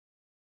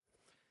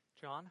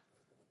John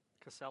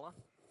Casella,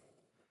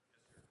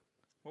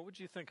 what would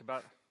you think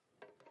about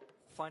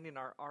finding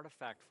our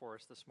artifact for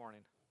us this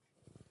morning?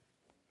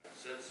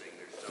 Sensing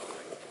there's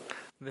something.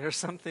 There's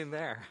something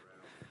there.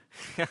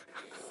 Well,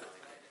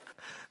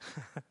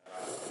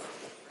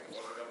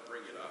 we're going to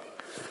bring it up.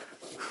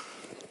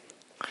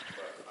 But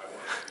I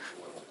want to do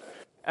one today.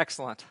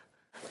 Excellent.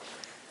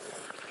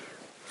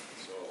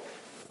 So,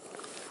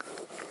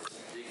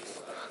 these,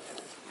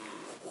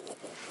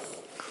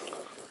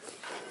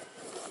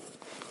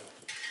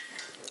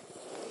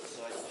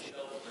 inside the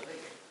shelf, I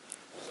think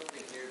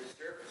something near the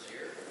surface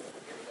here.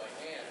 Get it by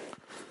hand.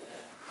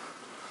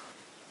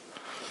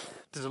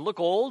 Does it look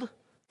old? Boy,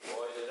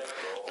 did that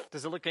roll.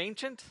 Does it look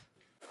ancient?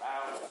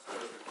 Wow, it's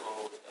sort of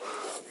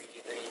close. Freaky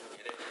thing,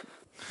 get it?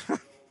 I'm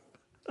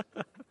not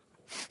going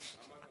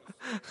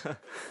to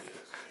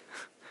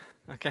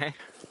Okay.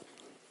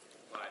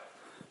 But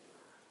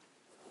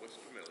what's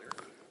familiar?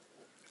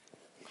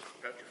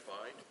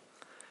 Petrified.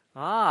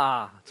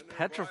 Ah, it's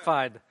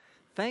petrified.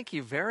 Thank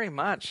you very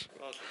much.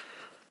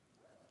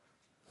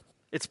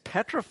 It's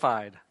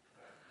petrified.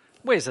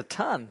 Weighs a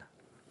ton.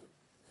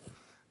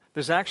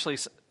 There's actually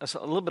a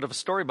little bit of a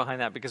story behind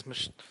that because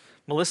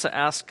Melissa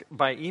asked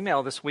by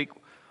email this week,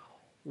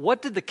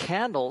 what did the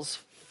candles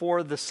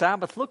for the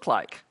Sabbath look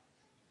like?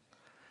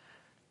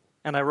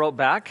 And I wrote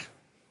back,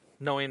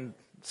 knowing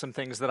some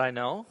things that I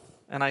know,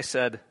 and I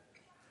said,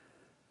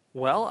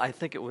 well, I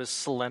think it was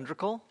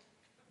cylindrical,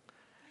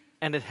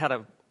 and it had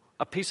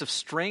a piece of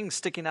string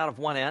sticking out of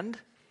one end,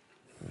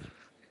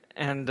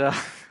 and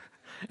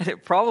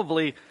it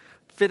probably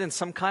fit in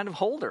some kind of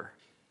holder,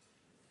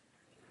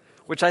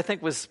 which I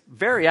think was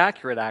very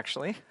accurate,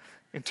 actually,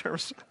 in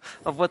terms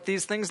of what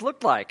these things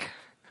looked like.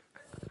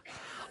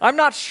 I'm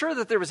not sure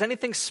that there was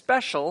anything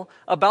special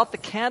about the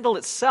candle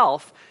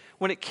itself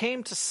when it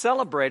came to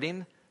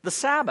celebrating the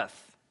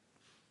Sabbath.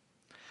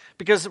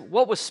 Because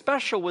what was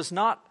special was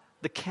not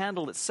the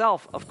candle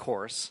itself, of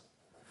course,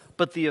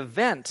 but the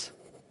event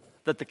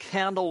that the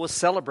candle was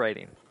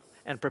celebrating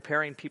and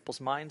preparing people's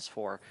minds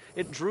for.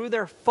 It drew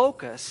their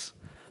focus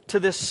to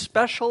this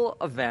special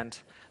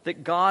event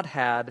that God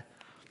had,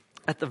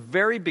 at the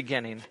very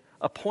beginning,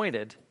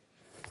 appointed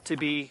to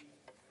be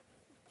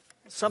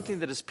something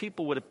that his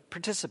people would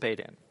participate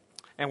in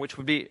and which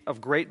would be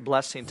of great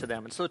blessing to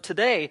them. And so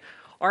today,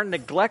 our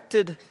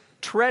neglected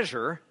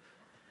treasure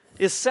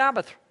is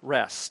Sabbath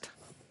rest.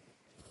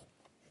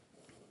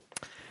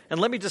 And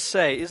let me just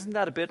say, isn't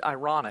that a bit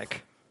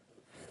ironic,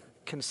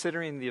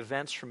 considering the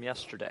events from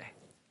yesterday?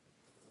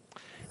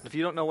 If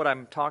you don't know what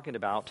I'm talking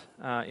about,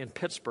 in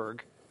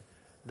Pittsburgh,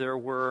 there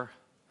were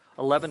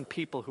 11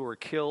 people who were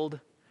killed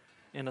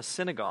in a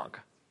synagogue,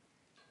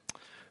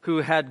 who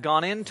had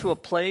gone into a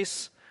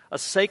place, a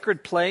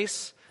sacred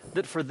place,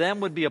 that for them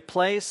would be a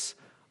place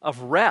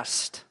of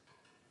rest.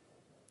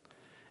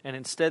 And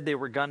instead they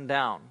were gunned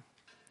down.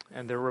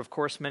 And there were, of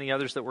course, many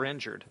others that were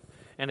injured.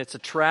 And it's a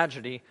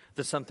tragedy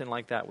that something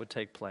like that would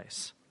take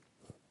place.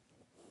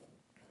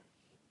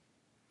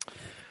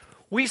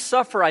 We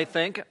suffer, I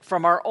think,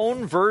 from our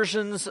own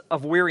versions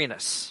of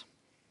weariness.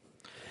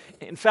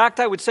 In fact,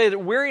 I would say that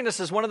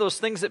weariness is one of those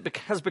things that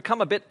has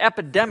become a bit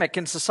epidemic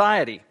in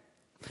society.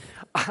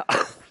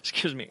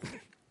 Excuse me.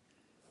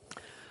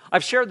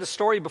 I've shared the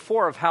story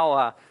before of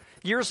how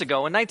years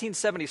ago, in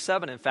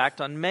 1977, in fact,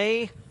 on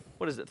May,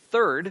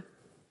 3rd,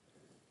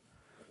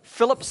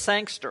 Philip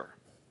Sangster,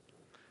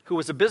 who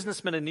was a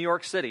businessman in New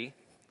York City,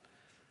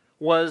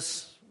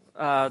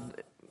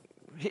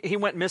 he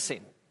went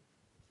missing.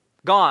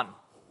 Gone.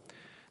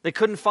 They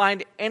couldn't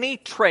find any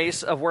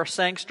trace of where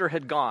Sangster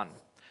had gone.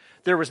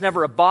 There was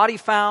never a body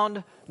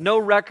found, no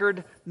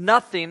record,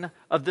 nothing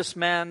of this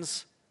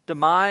man's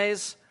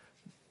demise.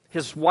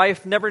 His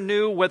wife never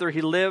knew whether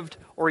he lived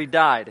or he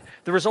died.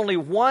 There was only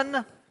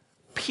one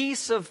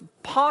piece of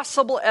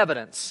possible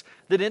evidence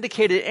that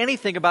indicated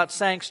anything about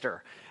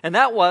Sangster, and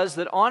that was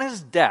that on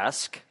his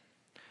desk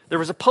there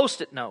was a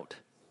Post-it note.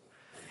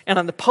 And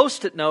on the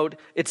Post-it note,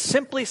 it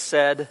simply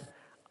said,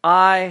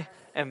 "I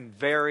am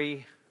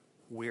very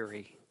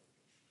weary."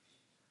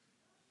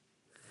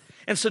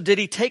 And so did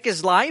he take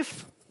his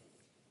life?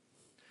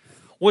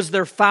 Was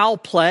there foul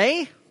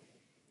play?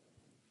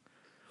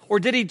 Or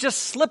did he just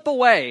slip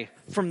away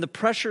from the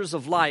pressures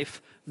of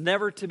life,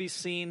 never to be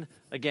seen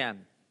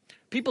again?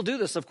 People do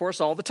this, of course,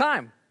 all the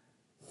time.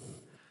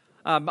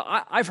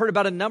 I've heard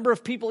about a number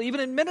of people, even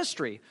in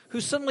ministry,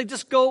 who suddenly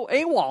just go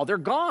AWOL. They're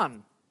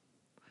gone.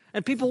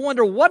 And people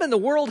wonder, what in the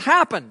world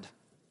happened?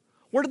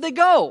 Where did they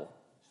go?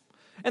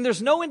 And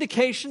there's no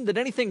indication that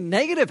anything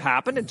negative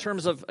happened in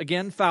terms of,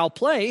 again, foul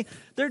play.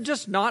 They're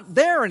just not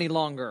there any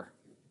longer.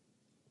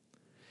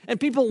 And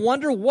people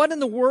wonder what in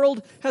the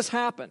world has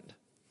happened.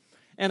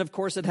 And of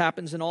course, it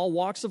happens in all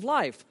walks of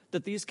life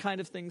that these kind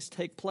of things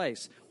take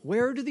place.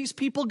 Where do these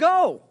people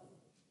go?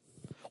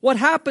 What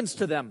happens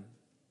to them?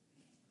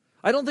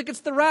 I don't think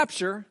it's the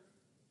rapture.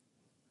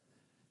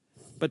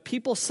 But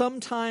people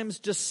sometimes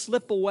just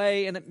slip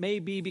away, and it may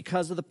be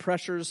because of the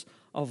pressures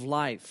of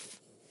life.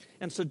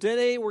 And so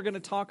today we're going to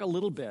talk a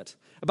little bit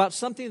about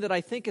something that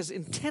I think is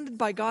intended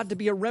by God to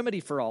be a remedy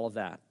for all of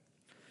that.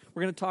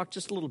 We're going to talk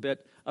just a little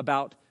bit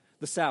about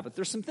the Sabbath.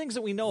 There's some things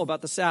that we know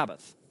about the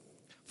Sabbath.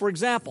 For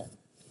example,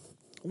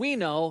 we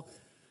know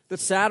that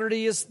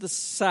Saturday is the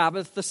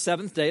Sabbath, the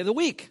seventh day of the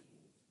week.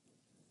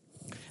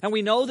 And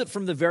we know that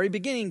from the very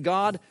beginning,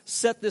 God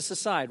set this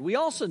aside. We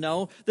also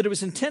know that it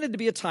was intended to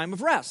be a time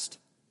of rest.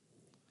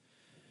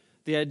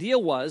 The idea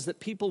was that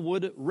people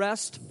would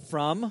rest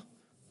from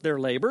their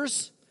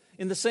labors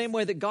in the same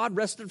way that God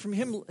rested from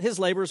his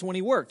labors when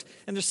he worked.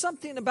 And there's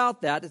something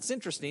about that that's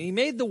interesting. He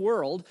made the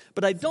world,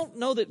 but I don't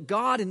know that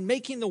God, in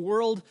making the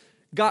world,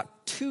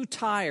 got too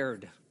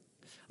tired.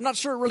 I'm not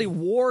sure it really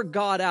wore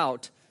God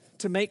out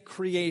to make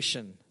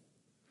creation.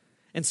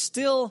 And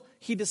still,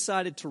 he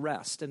decided to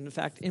rest, and in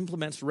fact,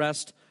 implements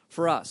rest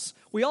for us.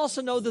 We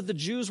also know that the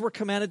Jews were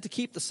commanded to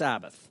keep the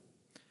Sabbath.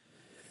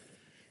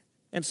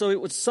 And so it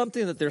was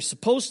something that they're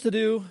supposed to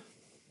do.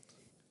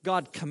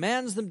 God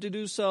commands them to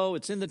do so.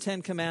 It's in the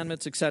Ten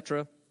Commandments,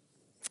 etc.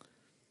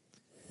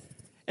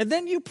 And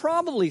then you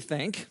probably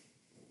think,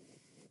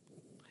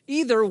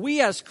 either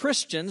we as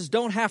Christians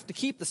don't have to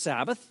keep the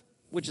Sabbath,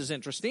 which is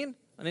interesting,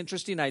 an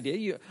interesting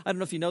idea. I don't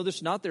know if you know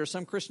this or not. There are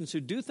some Christians who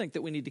do think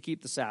that we need to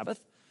keep the Sabbath.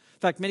 In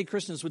fact, many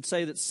Christians would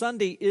say that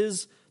Sunday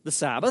is the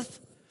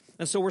Sabbath,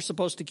 and so we're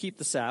supposed to keep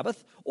the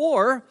Sabbath.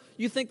 Or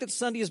you think that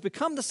Sunday has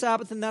become the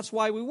Sabbath, and that's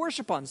why we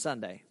worship on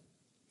Sunday.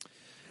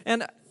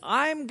 And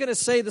I'm going to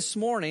say this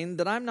morning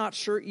that I'm not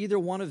sure either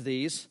one of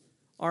these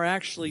are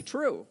actually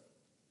true.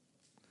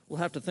 We'll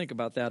have to think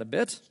about that a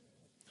bit.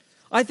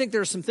 I think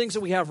there are some things that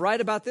we have right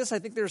about this. I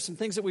think there are some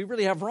things that we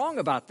really have wrong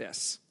about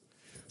this.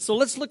 So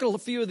let's look at a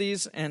few of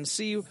these and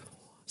see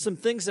some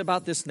things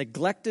about this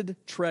neglected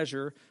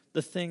treasure,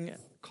 the thing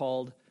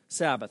called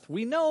Sabbath.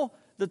 We know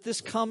that this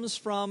comes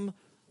from,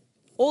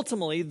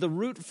 ultimately, the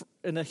root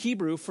in the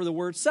Hebrew for the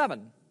word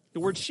seven,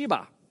 the word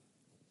Sheba.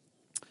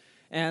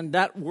 And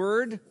that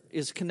word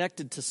is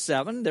connected to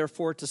seven,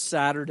 therefore to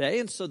Saturday.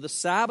 And so the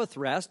Sabbath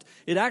rest,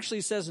 it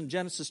actually says in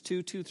Genesis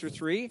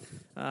 2:2-3,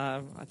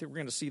 I think we're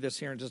going to see this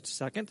here in just a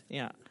second,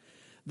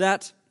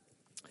 that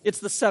it's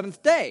the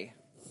seventh day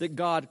that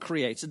God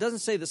creates. It doesn't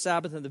say the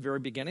Sabbath in the very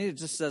beginning. It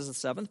just says the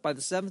seventh. By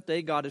the seventh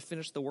day, God had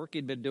finished the work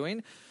he'd been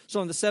doing.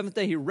 So on the seventh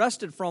day, he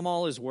rested from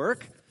all his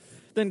work.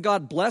 Then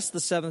God blessed the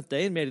seventh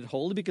day and made it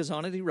holy because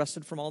on it he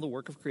rested from all the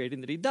work of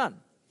creating that he'd done.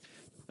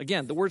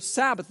 Again, the word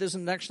Sabbath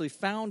isn't actually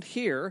found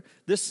here.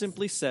 This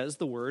simply says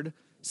the word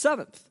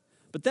seventh.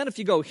 But then if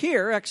you go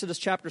here, Exodus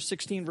chapter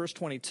 16, verse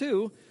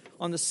 22,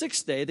 on the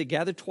sixth day they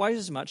gathered twice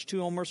as much,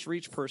 2 omers for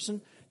each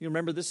person. You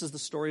remember this is the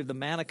story of the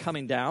manna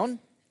coming down.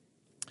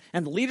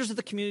 And the leaders of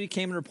the community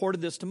came and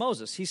reported this to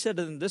Moses. He said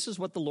to them, "This is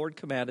what the Lord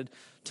commanded.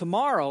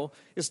 Tomorrow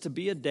is to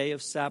be a day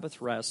of Sabbath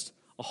rest,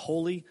 a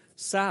holy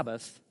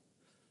Sabbath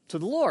to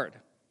the Lord."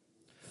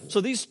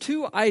 So these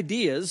two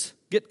ideas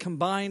get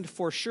combined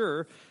for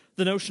sure.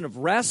 The notion of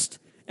rest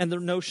and the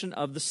notion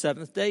of the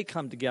seventh day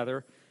come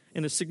together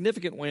in a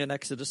significant way in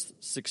Exodus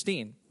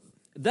 16.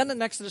 Then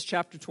in Exodus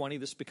chapter 20,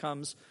 this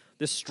becomes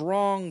this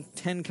strong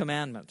Ten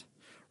Commandment.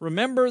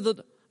 Remember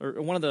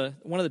one of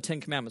the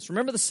Ten Commandments.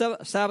 Remember the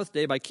Sabbath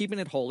day by keeping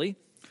it holy.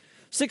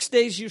 6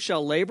 days you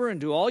shall labor and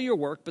do all your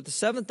work, but the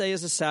seventh day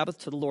is a Sabbath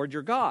to the Lord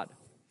your God.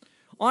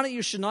 On it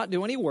you should not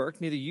do any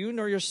work, neither you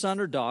nor your son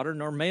or daughter,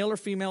 nor male or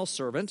female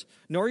servant,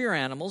 nor your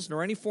animals,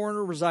 nor any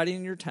foreigner residing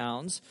in your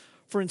towns.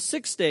 For in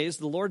 6 days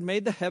the Lord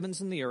made the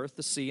heavens and the earth,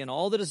 the sea, and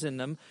all that is in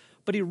them,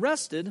 but he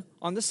rested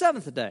on the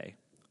seventh day.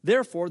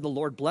 Therefore the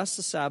Lord blessed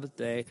the Sabbath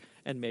day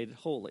and made it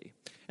holy.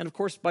 And of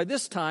course, by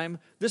this time,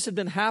 this had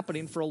been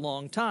happening for a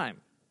long time.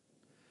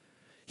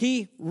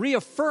 He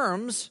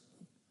reaffirms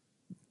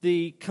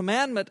the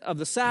commandment of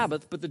the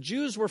Sabbath, but the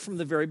Jews were from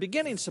the very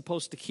beginning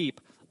supposed to keep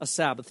a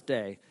Sabbath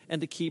day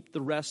and to keep the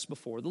rest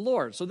before the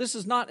Lord. So this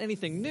is not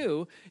anything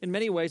new. In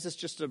many ways, it's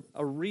just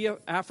a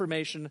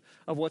reaffirmation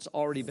of what's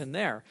already been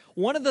there.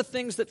 One of the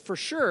things that for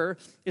sure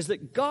is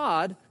that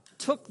God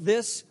took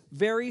this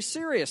very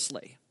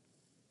seriously.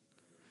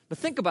 Now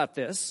think about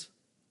this.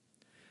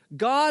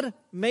 God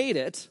made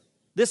it,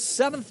 this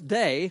seventh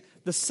day,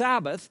 the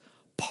Sabbath,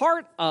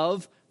 part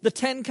of the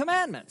Ten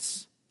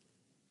Commandments.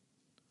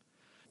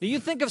 Now you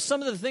think of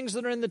some of the things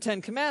that are in the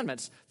Ten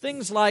Commandments.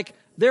 Things like,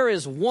 there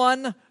is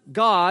one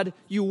God,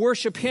 you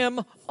worship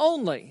him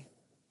only.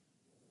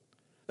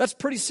 That's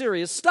pretty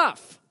serious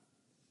stuff.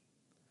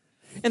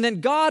 And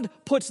then God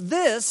puts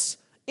this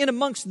in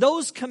amongst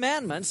those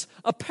commandments,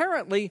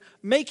 apparently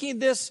making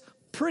this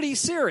pretty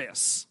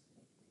serious.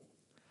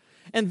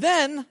 And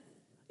then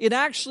it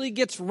actually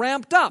gets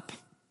ramped up.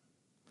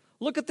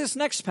 Look at this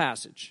next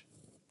passage.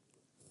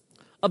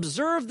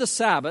 Observe the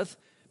Sabbath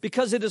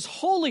because it is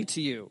holy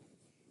to you.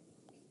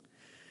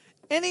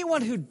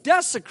 Anyone who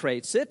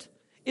desecrates it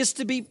is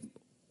to be,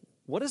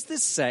 what does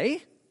this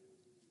say?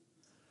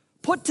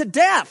 Put to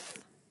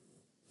death.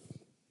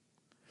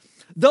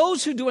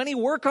 Those who do any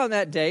work on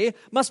that day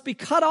must be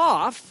cut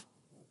off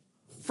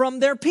from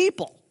their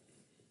people.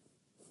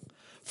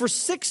 For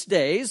 6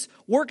 days,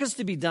 work is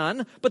to be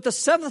done, but the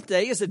seventh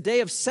day is a day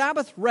of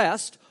Sabbath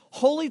rest,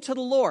 holy to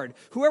the Lord.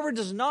 Whoever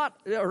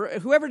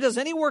does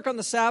any work on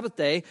the Sabbath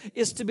day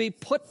is to be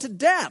put to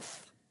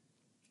death.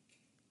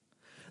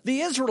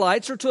 The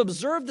Israelites are to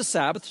observe the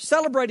Sabbath,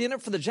 celebrating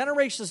it for the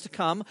generations to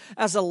come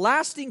as a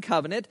lasting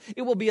covenant.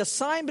 It will be a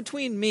sign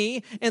between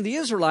me and the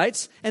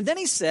Israelites. And then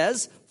he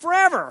says,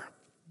 forever.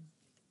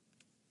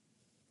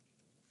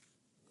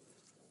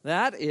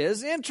 That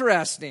is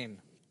interesting.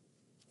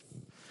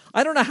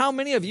 I don't know how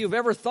many of you have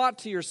ever thought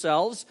to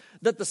yourselves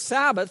that the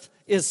Sabbath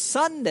is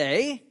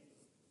Sunday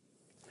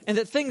and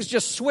that things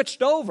just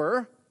switched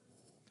over.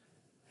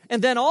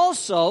 And then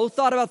also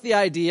thought about the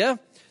idea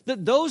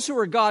that those who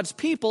are God's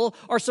people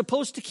are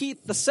supposed to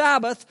keep the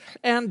Sabbath,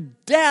 and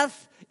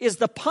death is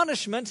the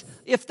punishment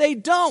if they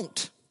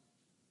don't.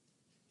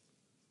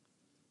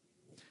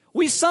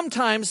 We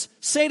sometimes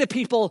say to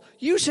people,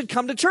 you should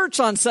come to church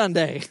on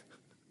Sunday.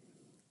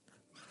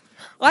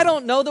 I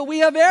don't know that we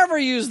have ever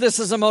used this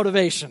as a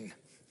motivation.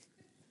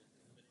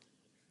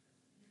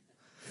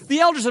 The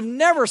elders have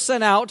never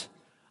sent out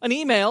an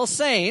email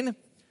saying,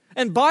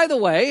 and by the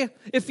way,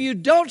 if you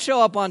don't show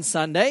up on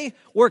Sunday,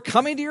 we're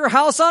coming to your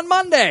house on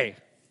Monday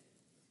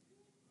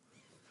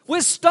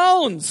with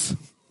stones.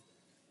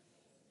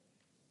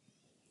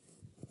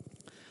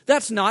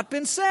 That's not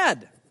been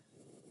said.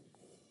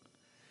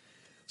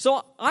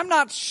 So I'm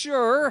not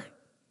sure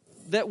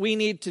that we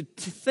need to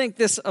think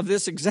of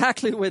this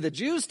exactly the way the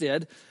Jews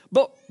did,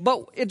 but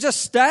it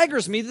just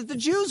staggers me that the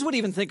Jews would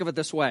even think of it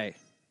this way.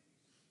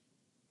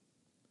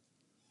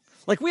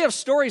 Like, we have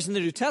stories in the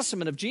New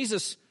Testament of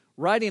Jesus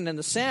writing in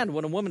the sand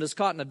when a woman is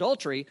caught in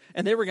adultery,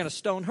 and they were going to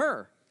stone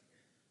her.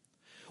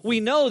 We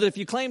know that if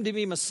you claim to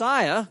be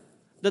Messiah,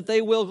 that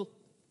they will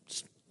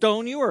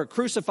stone you or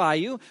crucify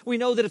you. We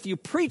know that if you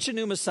preach a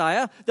new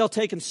Messiah, they'll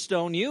take and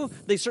stone you.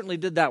 They certainly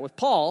did that with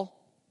Paul.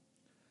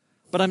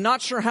 But I'm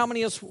not sure how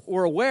many of us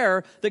were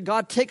aware that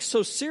God takes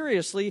so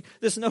seriously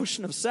this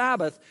notion of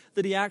Sabbath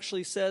that he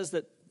actually says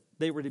that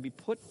they were to be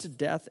put to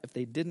death if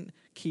they didn't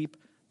keep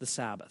the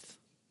Sabbath.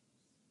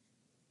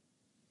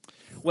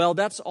 Well,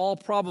 that's all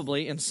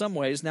probably, in some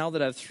ways, now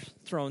that I've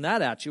thrown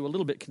that at you, a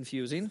little bit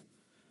confusing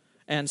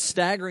and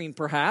staggering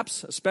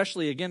perhaps,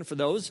 especially again for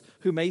those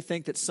who may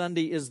think that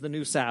Sunday is the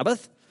new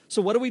Sabbath.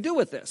 So what do we do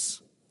with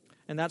this?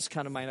 And that's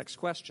kind of my next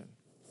question.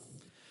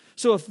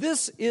 So if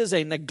this is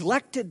a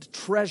neglected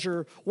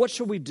treasure, what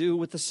should we do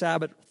with the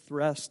Sabbath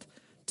rest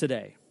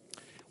today?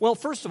 Well,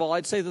 first of all,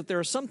 I'd say that there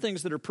are some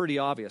things that are pretty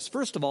obvious.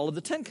 First of all, of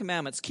the Ten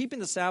Commandments, keeping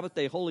the Sabbath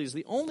day holy is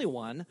the only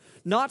one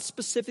not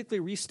specifically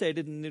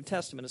restated in the New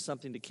Testament as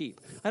something to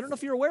keep. I don't know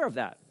if you're aware of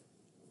that.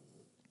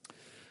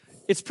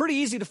 It's pretty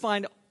easy to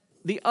find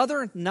the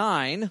other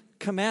 9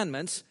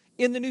 commandments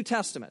in the New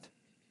Testament,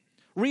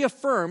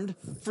 reaffirmed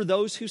for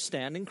those who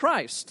stand in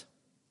Christ.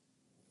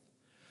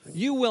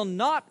 You will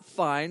not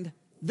find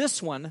this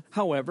one,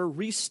 however,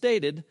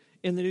 restated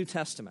in the New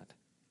Testament.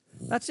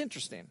 That's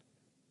interesting.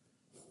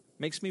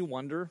 Makes me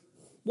wonder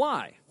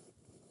why.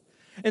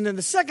 And then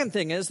the second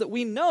thing is that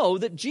we know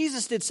that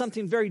Jesus did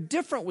something very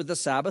different with the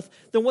Sabbath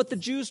than what the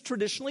Jews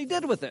traditionally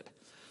did with it.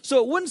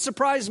 So it wouldn't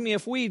surprise me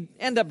if we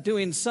end up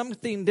doing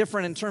something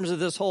different in terms of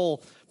this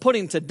whole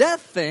putting to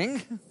death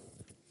thing,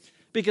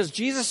 because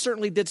Jesus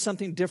certainly did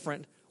something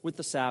different with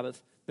the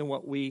Sabbath than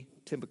what we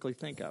typically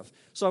think of.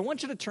 So I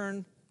want you to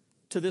turn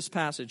to this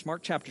passage,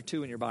 Mark chapter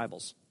 2 in your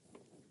Bibles.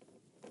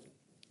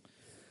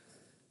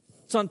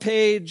 It's on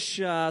page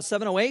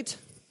 708.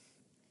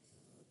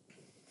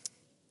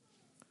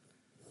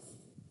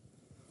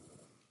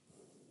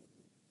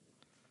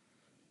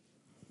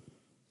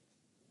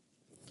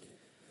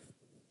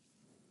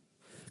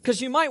 Because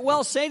you might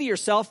well say to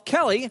yourself,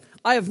 Kelly,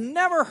 I have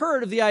never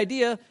heard of the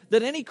idea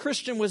that any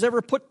Christian was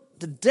ever put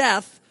to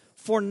death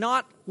for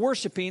not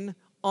worshiping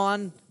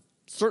on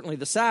certainly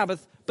the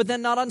Sabbath, but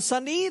then not on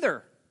Sunday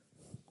either.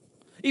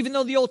 Even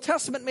though the Old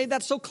Testament made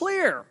that so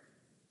clear.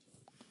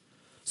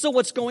 So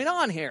what's going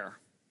on here?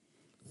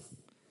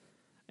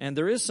 And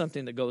there is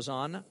something that goes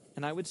on,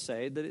 and I would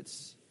say that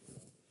it's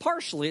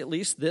partially, at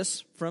least,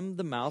 this from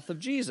the mouth of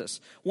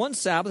Jesus. One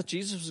Sabbath,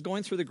 Jesus was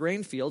going through the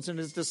grain fields, and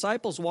his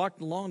disciples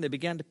walked along. They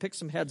began to pick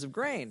some heads of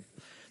grain.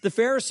 The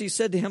Pharisees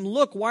said to him,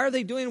 look, why are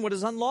they doing what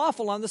is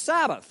unlawful on the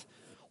Sabbath?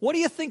 What are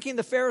you thinking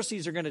the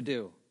Pharisees are going to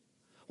do?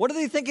 What are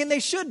they thinking they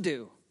should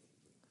do?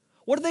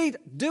 What are they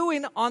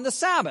doing on the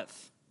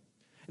Sabbath?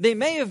 They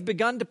may have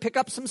begun to pick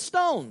up some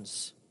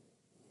stones.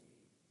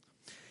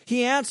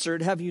 He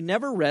answered, have you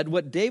never read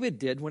what David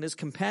did when his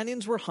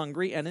companions were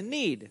hungry and in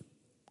need?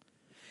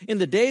 In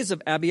the days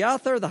of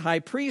Abiathar, the high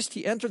priest,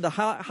 he entered the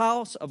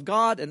house of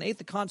God and ate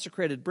the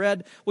consecrated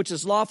bread, which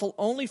is lawful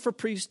only for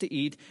priests to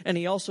eat, and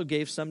he also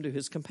gave some to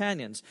his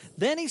companions.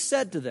 Then he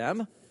said to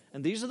them,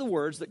 and these are the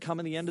words that come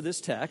in the end of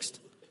this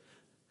text,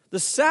 the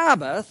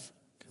Sabbath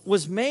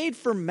was made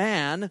for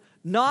man,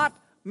 not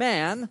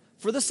man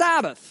for the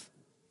Sabbath.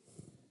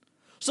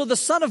 So the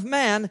Son of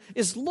Man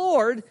is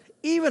Lord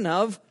even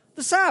of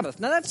the Sabbath.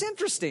 Now that's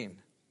interesting.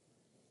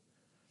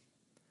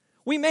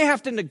 We may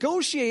have to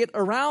negotiate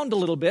around a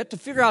little bit to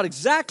figure out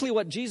exactly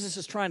what Jesus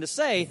is trying to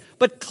say,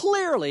 but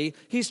clearly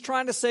he's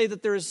trying to say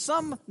that there is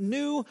some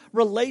new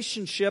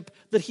relationship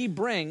that he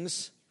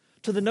brings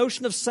to the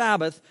notion of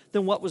Sabbath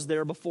than what was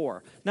there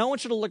before. Now I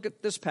want you to look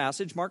at this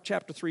passage, Mark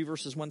chapter 3,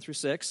 verses 1 through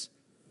 6.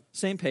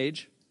 Same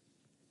page.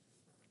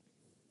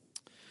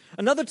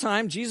 Another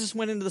time, Jesus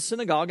went into the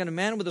synagogue, and a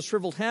man with a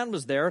shriveled hand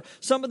was there.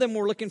 Some of them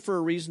were looking for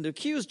a reason to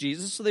accuse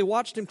Jesus, so they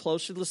watched him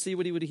closely to see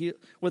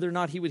whether or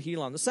not he would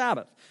heal on the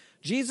Sabbath.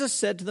 Jesus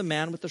said to the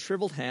man with the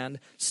shriveled hand,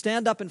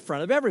 "Stand up in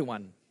front of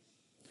everyone."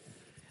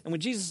 And when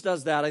Jesus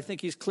does that, I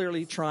think he's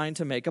clearly trying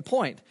to make a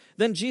point.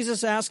 Then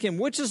Jesus asked him,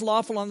 "Which is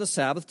lawful on the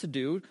Sabbath to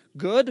do,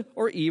 good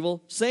or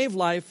evil, save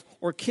life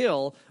or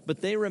kill?"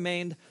 But they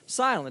remained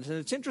silent. And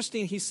it's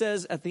interesting, he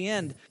says at the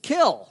end,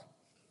 kill.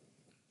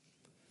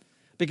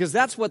 Because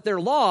that's what their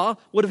law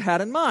would have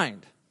had in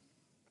mind.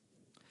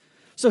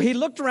 So he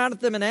looked around at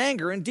them in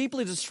anger and,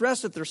 deeply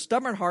distressed at their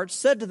stubborn hearts,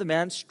 said to the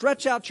man,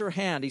 "Stretch out your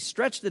hand." He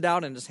stretched it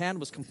out and his hand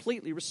was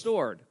completely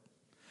restored.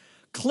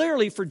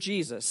 Clearly for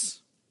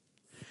Jesus,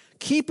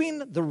 keeping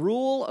the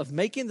rule of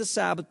making the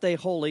Sabbath day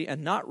holy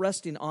and not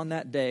resting on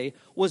that day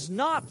was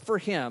not for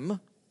him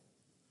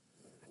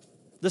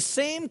the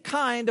same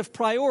kind of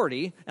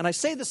priority. And I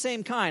say the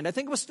same kind, I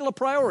think it was still a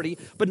priority,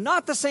 but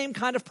not the same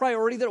kind of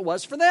priority that it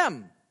was for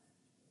them.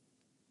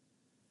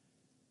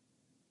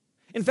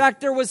 In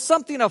fact, there was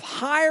something of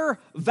higher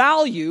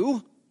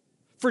value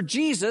for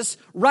Jesus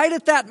right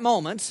at that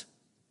moment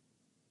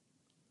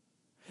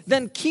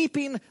than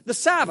keeping the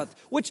Sabbath,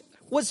 which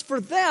was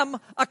for them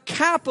a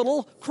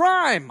capital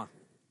crime.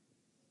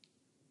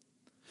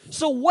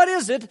 So what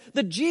is it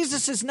that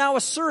Jesus is now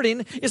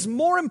asserting is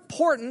more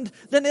important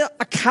than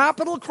a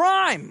capital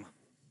crime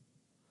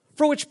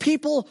for which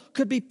people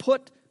could be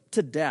put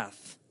to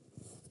death?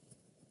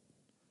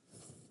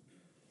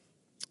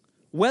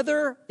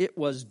 Whether it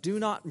was do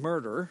not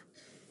murder,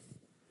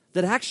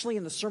 that actually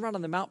in the Sermon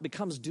on the Mount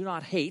becomes do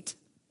not hate,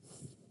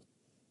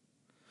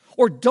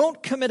 or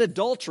don't commit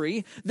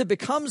adultery, that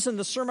becomes in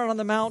the Sermon on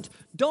the Mount,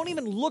 don't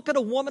even look at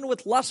a woman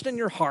with lust in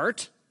your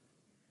heart,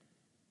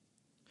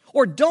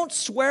 or don't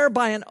swear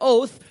by an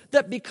oath,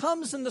 that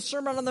becomes in the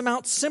Sermon on the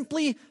Mount,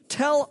 simply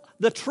tell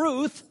the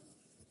truth,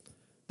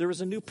 there is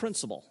a new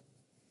principle.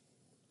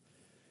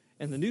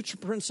 And the new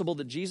principle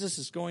that Jesus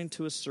is going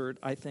to assert,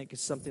 I think,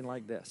 is something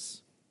like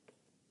this.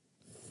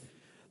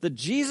 That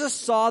Jesus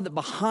saw that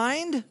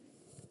behind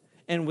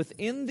and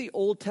within the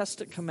Old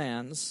Testament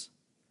commands,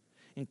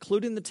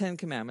 including the Ten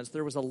Commandments,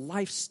 there was a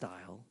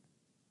lifestyle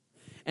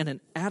and an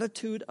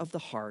attitude of the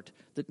heart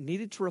that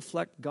needed to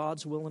reflect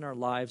God's will in our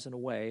lives in a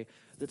way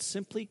that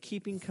simply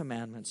keeping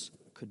commandments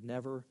could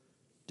never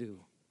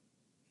do.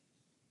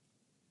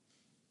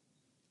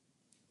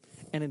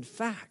 And in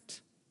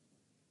fact,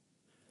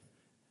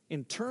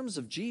 in terms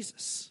of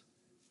Jesus,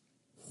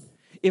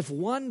 if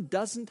one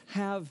doesn't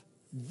have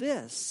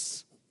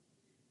this,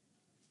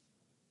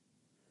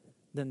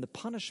 then the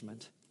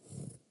punishment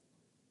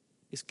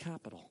is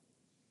capital.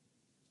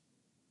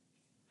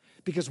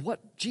 Because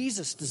what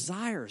Jesus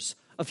desires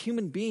of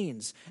human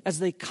beings as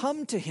they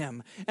come to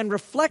him and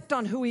reflect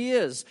on who he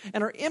is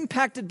and are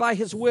impacted by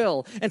his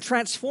will and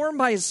transformed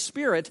by his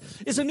Spirit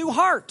is a new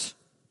heart.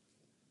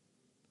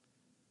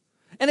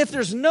 And if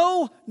there's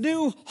no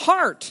new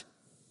heart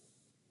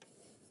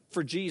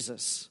for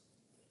Jesus,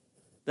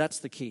 that's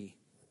the key.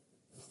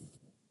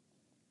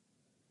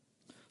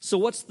 So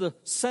what's the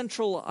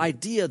central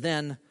idea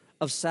then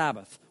of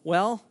Sabbath?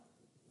 Well,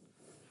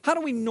 how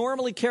do we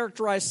normally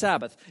characterize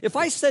Sabbath? If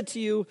I said to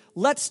you,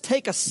 let's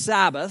take a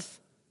Sabbath,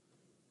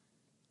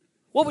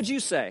 what would you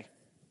say?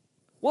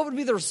 What would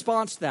be the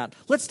response to that?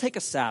 Let's take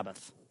a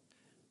Sabbath.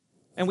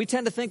 And we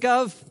tend to think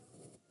of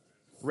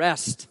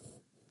rest.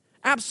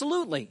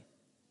 Absolutely.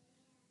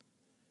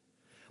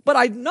 But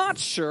I'm not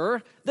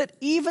sure that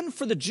even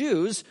for the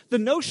Jews, the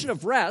notion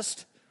of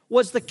rest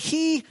was the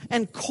key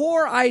and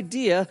core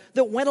idea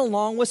that went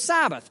along with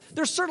Sabbath.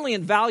 There's certainly a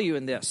value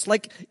in this.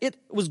 Like, it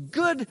was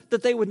good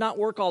that they would not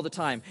work all the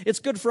time. It's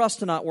good for us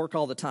to not work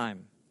all the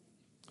time.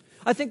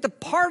 I think the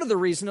part of the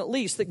reason, at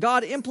least, that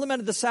God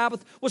implemented the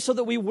Sabbath was so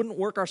that we wouldn't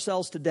work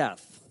ourselves to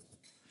death.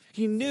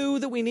 He knew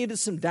that we needed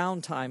some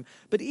downtime.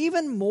 But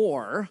even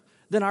more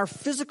than our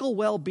physical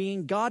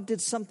well-being, God did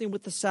something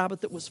with the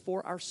Sabbath that was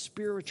for our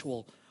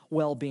spiritual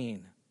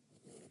well-being.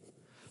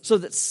 So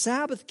that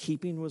Sabbath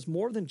keeping was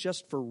more than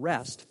just for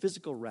rest,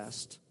 physical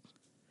rest.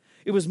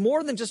 It was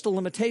more than just a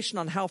limitation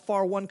on how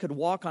far one could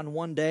walk on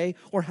one day,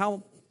 or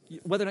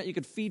whether or not you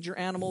could feed your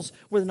animals,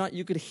 whether or not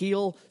you could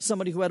heal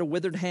somebody who had a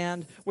withered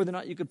hand, whether or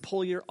not you could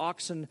pull your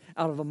oxen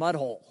out of a mud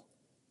hole.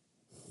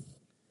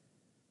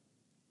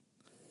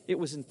 It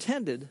was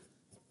intended,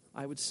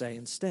 I would say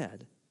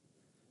instead,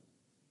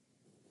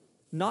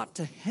 not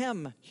to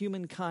hem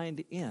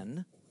humankind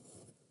in,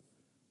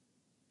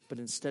 but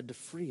instead to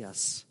free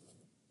us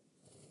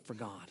for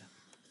God.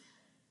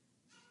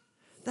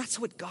 That's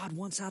what God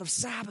wants out of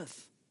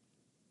Sabbath.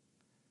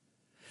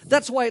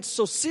 That's why it's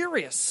so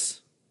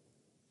serious.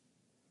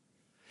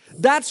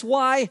 That's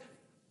why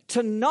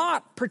To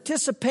not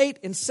participate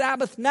in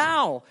Sabbath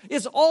now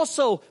is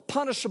also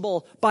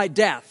punishable by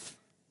death.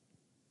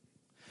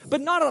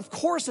 But not, of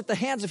course, at the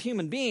hands of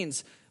human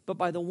beings, but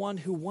by the one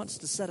who wants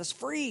to set us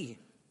free.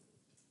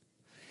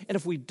 And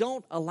if we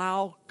don't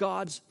allow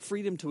God's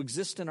freedom to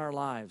exist in our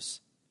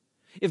lives,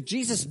 if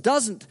Jesus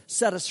doesn't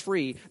set us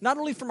free, not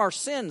only from our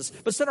sins,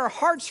 but set our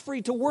hearts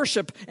free to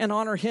worship and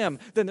honor Him,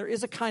 then there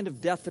is a kind of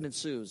death that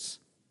ensues.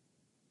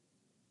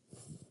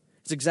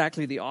 It's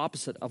exactly the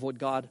opposite of what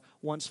God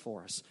wants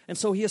for us. And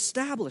so He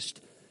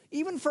established,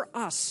 even for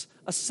us,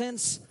 a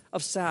sense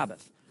of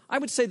Sabbath. I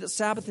would say that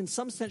Sabbath in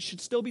some sense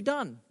should still be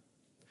done.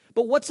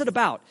 But what's it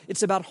about?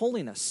 It's about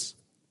holiness.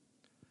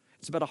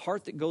 It's about a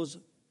heart that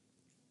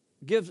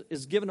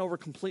is given over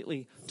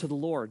completely to the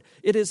Lord.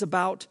 It is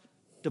about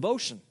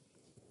devotion.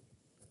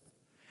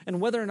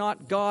 And whether or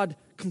not God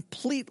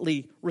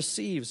completely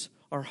receives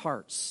our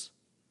hearts,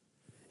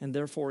 and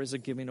therefore is a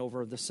giving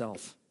over of the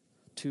self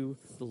to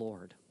the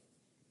Lord.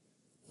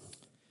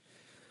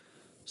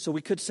 So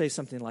we could say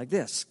something like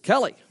this: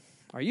 Kelly,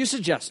 are you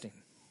suggesting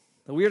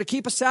that we are to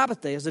keep a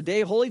Sabbath day as a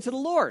day holy to the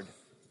Lord?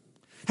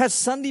 Has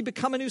Sunday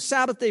become a new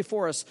Sabbath day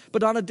for us,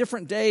 but on a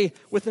different day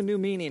with a new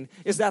meaning?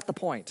 Is that the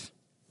point?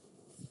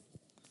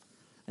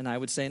 And I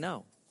would say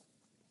no.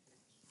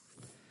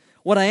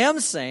 What I am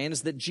saying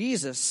is that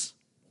Jesus,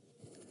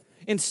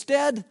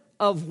 instead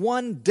of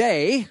one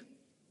day,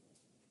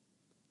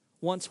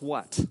 wants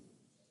what?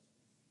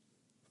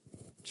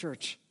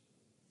 Church.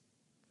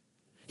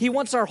 He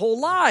wants our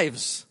whole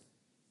lives.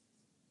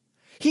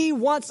 He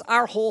wants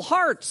our whole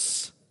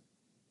hearts.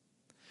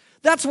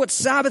 That's what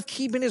Sabbath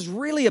keeping is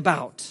really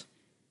about.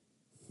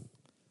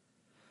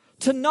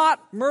 To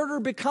not murder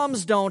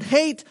becomes don't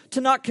hate.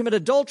 To not commit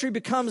adultery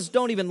becomes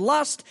don't even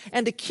lust.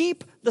 And to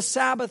keep the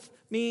Sabbath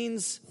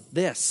means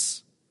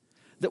this: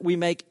 that we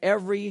make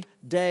every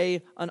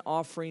day an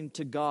offering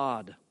to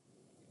God.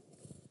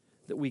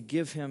 That we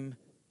give Him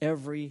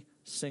every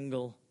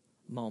single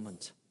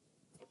moment.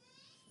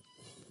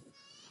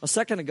 A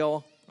second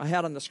ago, I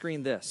had on the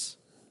screen this: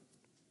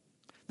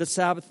 that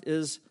Sabbath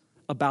is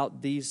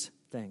about these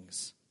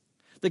things.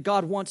 That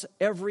God wants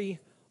every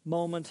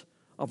moment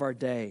of our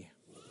day.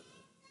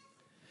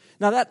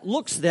 Now that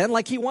looks then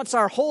like He wants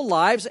our whole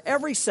lives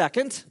every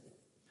second,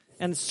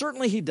 and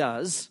certainly He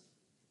does.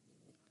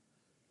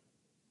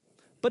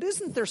 But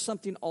isn't there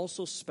something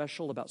also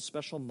special about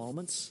special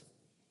moments?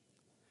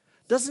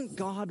 Doesn't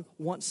God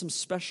want some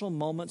special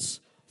moments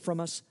from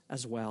us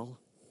as well?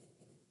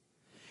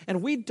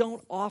 And we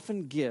don't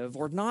often give,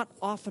 or not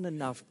often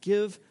enough,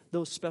 give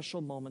those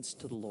special moments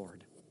to the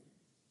Lord.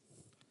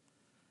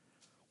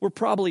 We're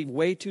probably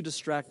way too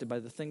distracted by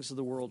the things of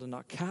the world and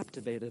not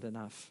captivated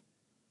enough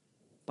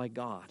by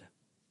God.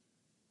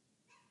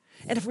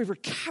 And if we were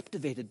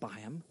captivated by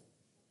Him,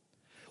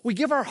 we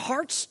give our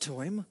hearts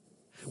to Him,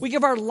 we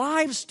give our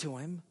lives to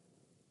Him,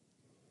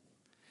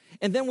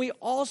 and then we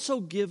also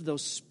give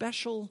those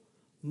special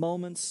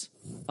moments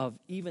of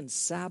even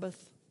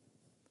Sabbath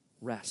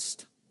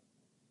rest.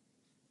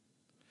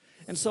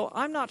 And so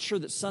I'm not sure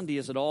that Sunday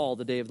is at all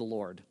the day of the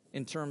Lord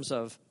in terms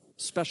of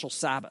special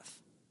Sabbath.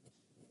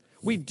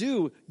 We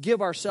do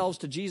give ourselves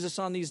to Jesus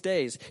on these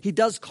days. He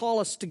does call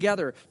us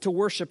together to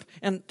worship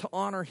and to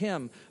honor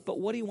Him. But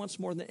what He wants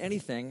more than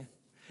anything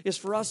is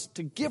for us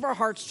to give our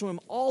hearts to Him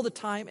all the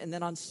time, and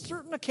then on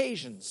certain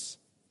occasions,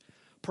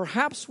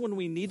 perhaps when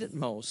we need it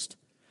most,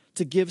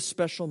 to give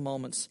special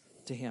moments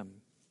to Him.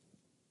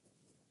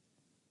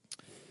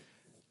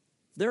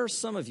 There are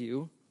some of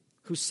you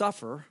who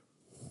suffer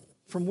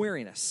from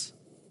weariness.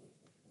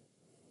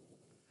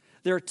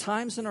 There are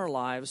times in our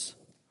lives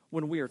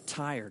when we are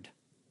tired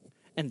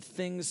and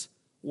things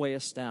weigh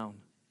us down.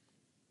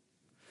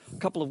 A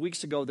couple of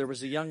weeks ago, there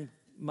was a young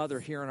mother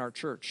here in our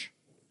church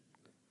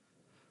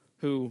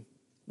who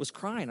was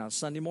crying on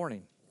Sunday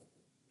morning.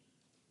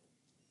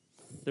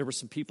 There were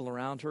some people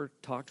around her,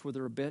 talked with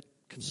her a bit,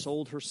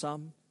 consoled her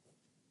some.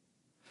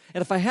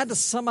 And if I had to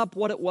sum up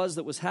what it was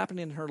that was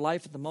happening in her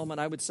life at the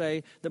moment, I would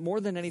say that more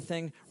than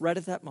anything, right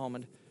at that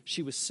moment,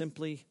 she was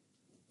simply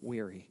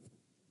weary.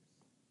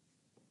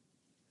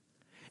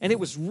 And it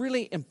was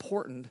really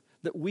important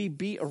that we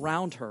be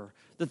around her,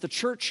 that the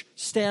church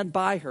stand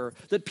by her,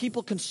 that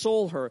people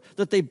console her,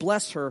 that they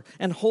bless her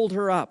and hold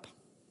her up.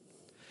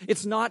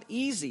 It's not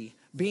easy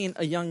being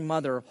a young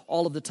mother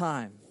all of the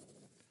time.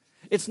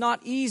 It's not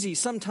easy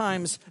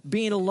sometimes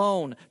being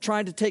alone,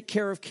 trying to take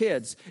care of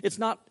kids. It's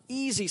not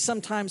easy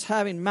sometimes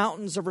having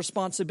mountains of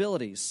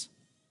responsibilities.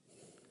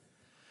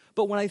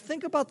 But when I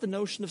think about the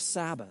notion of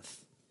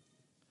Sabbath,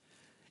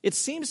 it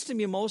seems to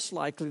me most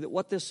likely that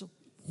what this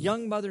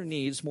young mother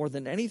needs more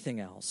than anything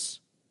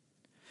else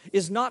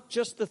is not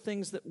just the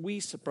things that we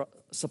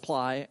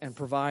supply and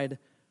provide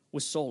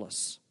with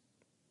solace.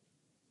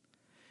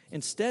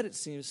 Instead, it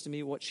seems to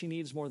me what she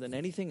needs more than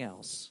anything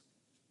else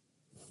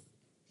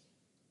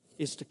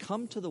is to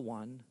come to the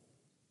one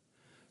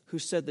who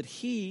said that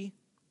He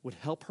would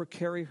help her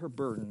carry her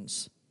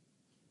burdens,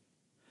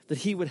 that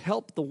He would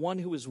help the one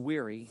who is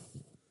weary,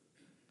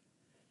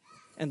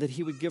 and that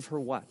He would give her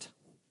what?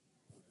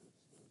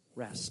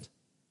 Rest.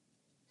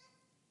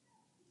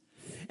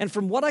 And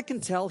from what I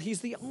can tell,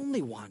 he's the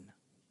only one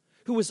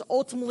who is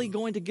ultimately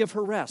going to give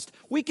her rest.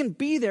 We can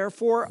be there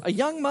for a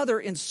young mother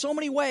in so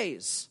many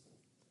ways.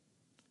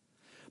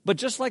 But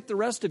just like the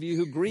rest of you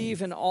who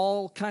grieve in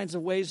all kinds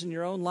of ways in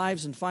your own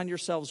lives and find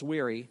yourselves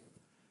weary,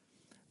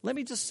 let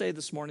me just say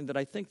this morning that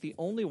I think the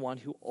only one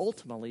who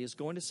ultimately is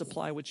going to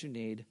supply what you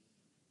need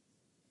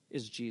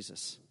is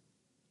Jesus.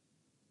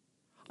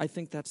 I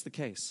think that's the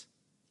case.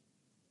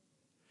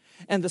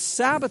 And the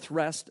Sabbath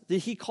rest that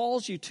he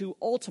calls you to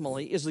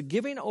ultimately is the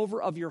giving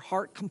over of your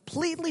heart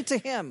completely to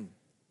him.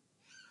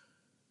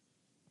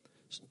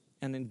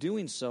 And in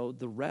doing so,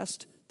 the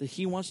rest that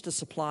he wants to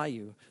supply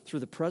you through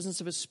the presence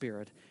of his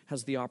Spirit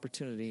has the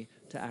opportunity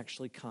to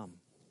actually come.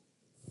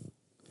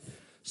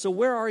 So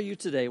where are you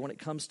today when it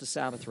comes to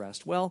Sabbath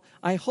rest? Well,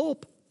 I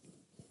hope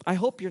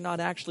you're not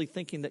actually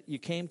thinking that you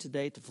came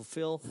today to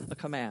fulfill a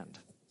command.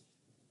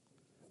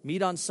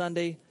 Meet on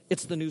Sunday,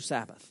 it's the new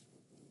Sabbath.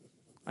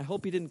 I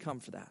hope you didn't come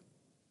for that.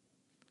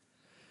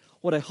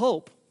 What I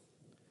hope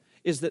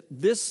is that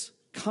this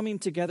coming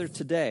together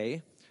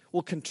today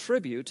will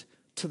contribute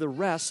to the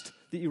rest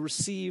that you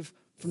receive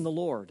from the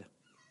Lord.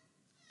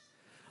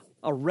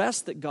 A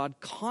rest that God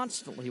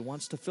constantly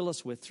wants to fill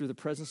us with through the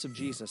presence of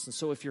Jesus. And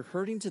so if you're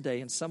hurting today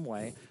in some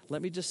way,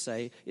 let me just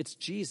say, it's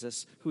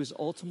Jesus who is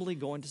ultimately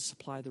going to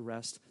supply the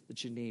rest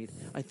that you need.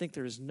 I think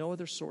there is no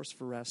other source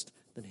for rest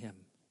than him.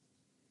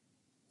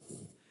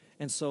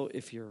 And so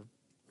if you're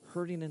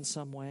hurting in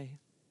some way,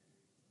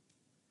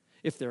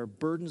 if there are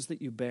burdens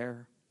that you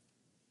bear,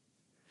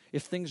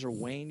 if things are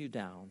weighing you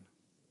down,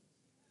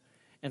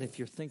 and if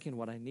you're thinking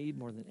what I need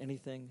more than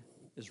anything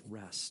is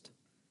rest,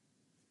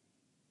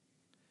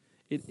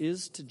 it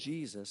is to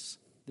Jesus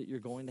that you're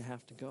going to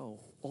have to go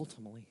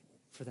ultimately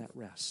for that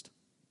rest.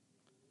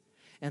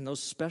 And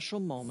those special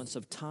moments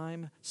of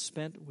time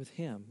spent with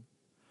him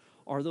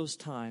are those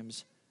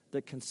times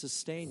that can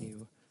sustain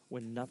you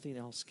when nothing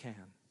else can.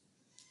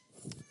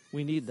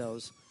 We need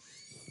those,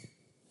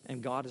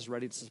 and God is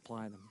ready to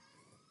supply them.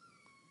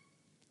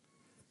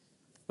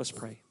 Let's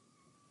pray.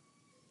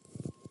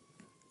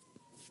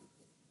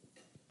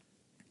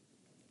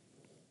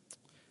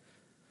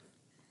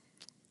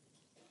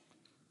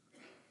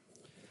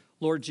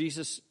 Lord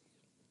Jesus,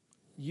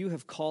 you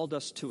have called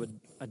us to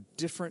a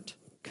different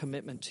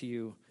commitment to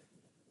you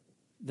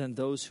than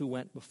those who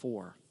went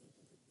before.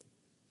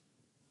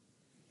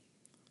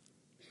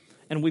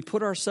 And we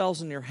put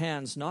ourselves in your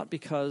hands not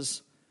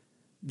because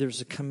there's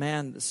a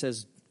command that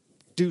says,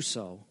 do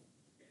so,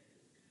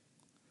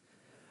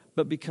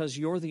 but because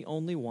you're the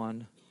only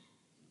one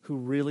who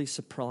really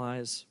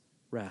supplies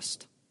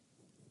rest.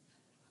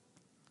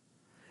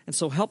 And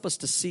so help us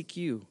to seek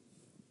you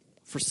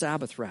for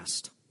Sabbath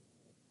rest.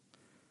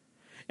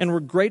 And we're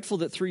grateful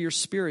that through your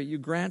Spirit you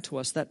grant to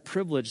us that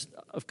privilege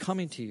of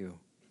coming to you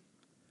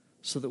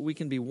so that we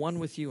can be one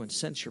with you and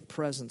sense your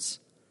presence.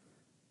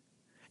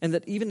 And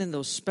that even in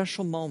those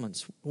special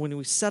moments when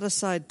we set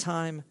aside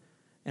time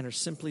and are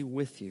simply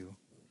with you,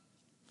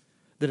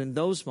 that in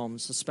those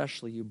moments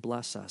especially you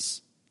bless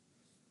us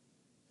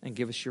and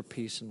give us your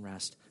peace and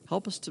rest.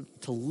 Help us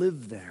to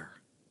live there.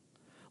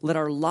 Let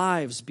our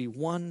lives be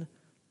one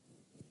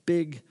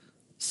big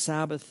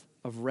Sabbath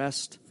of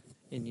rest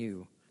in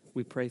you.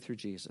 We pray through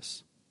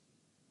Jesus.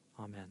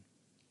 Amen.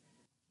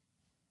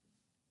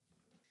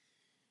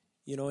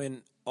 You know,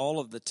 in all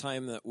of the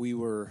time that we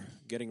were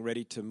getting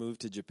ready to move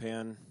to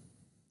Japan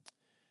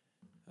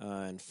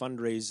and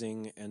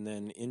fundraising, and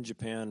then in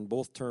Japan,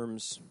 both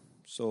terms,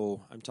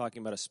 so I'm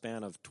talking about a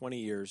span of 20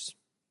 years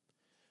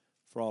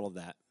for all of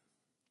that,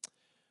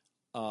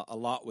 a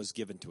lot was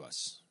given to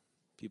us.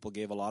 People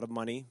gave a lot of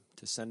money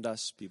to send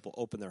us. People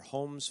opened their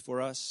homes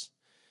for us.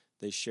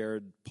 They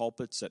shared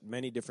pulpits at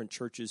many different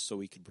churches so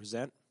we could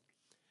present.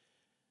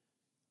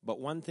 But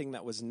one thing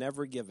that was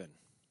never given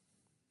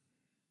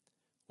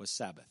was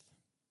Sabbath.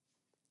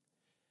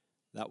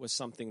 That was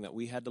something that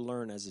we had to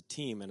learn as a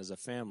team and as a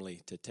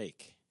family to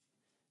take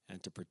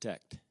and to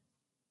protect.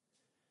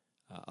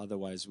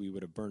 Otherwise, we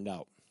would have burned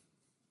out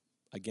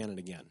again and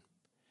again.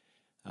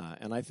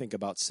 And I think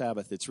about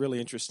Sabbath. It's really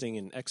interesting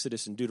in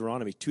Exodus and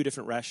Deuteronomy, two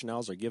different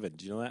rationales are given.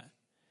 Do you know that?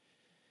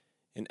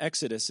 In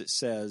Exodus, it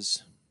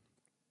says,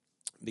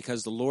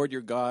 because the Lord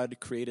your God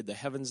created the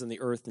heavens and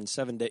the earth in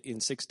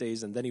 6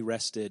 days, and then he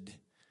rested.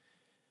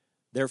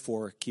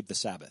 Therefore, keep the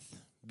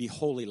Sabbath. Be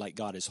holy like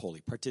God is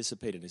holy.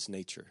 Participate in his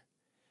nature.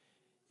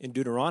 In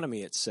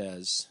Deuteronomy, it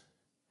says,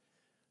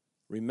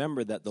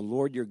 remember that the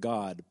Lord your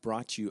God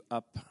brought you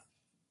up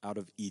out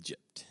of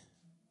Egypt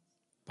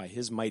by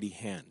his mighty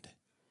hand.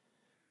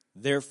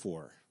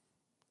 Therefore,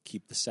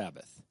 keep the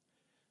Sabbath.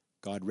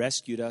 God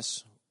rescued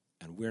us,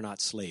 and we're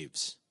not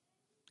slaves,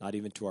 not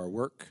even to our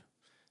work,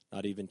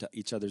 not even to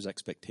each other's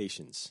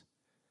expectations.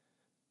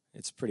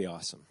 It's pretty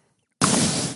awesome.